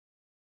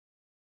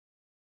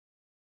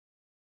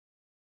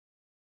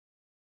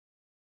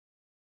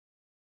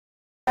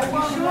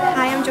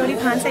Hi, I'm Jody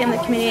Ponce. I'm the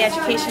Community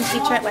Education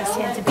Teacher at West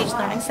Hampton Beach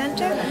Learning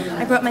Center.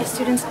 I brought my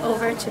students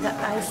over to the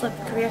ISLIP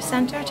Career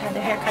Center to have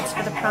their haircuts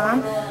for the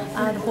prom.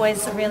 The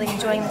boys are really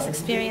enjoying this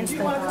experience.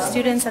 The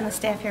students and the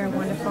staff here are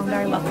wonderful and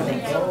very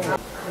welcoming.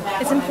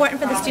 It's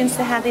important for the students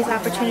to have these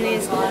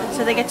opportunities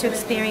so they get to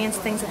experience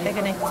things that they're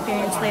going to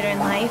experience later in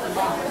life.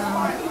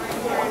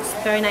 It's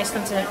very nice for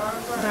them to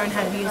learn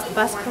how to use the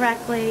bus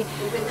correctly,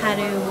 how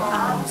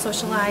to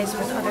socialize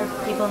with other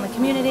people in the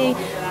community,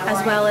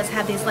 as well as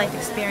have these life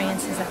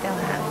experiences that they'll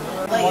have.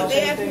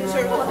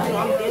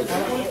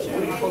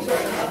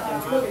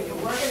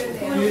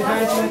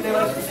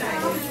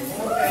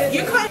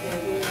 You can't.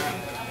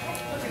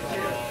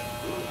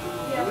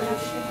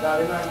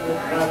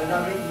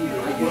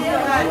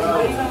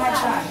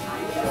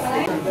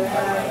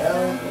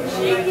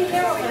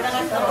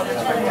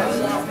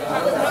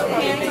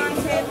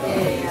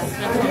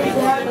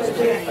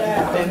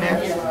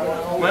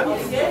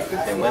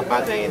 What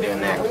buzzer are you doing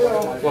next?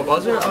 What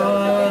buzzer? The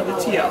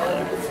TL.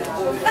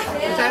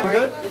 Is that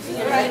good?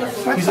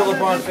 He's a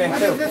LeBron fan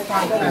too.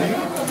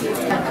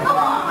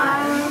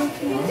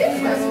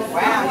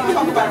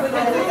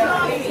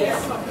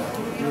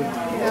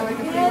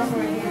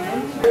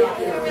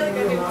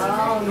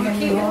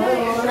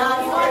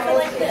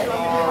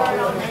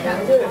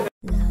 Wow.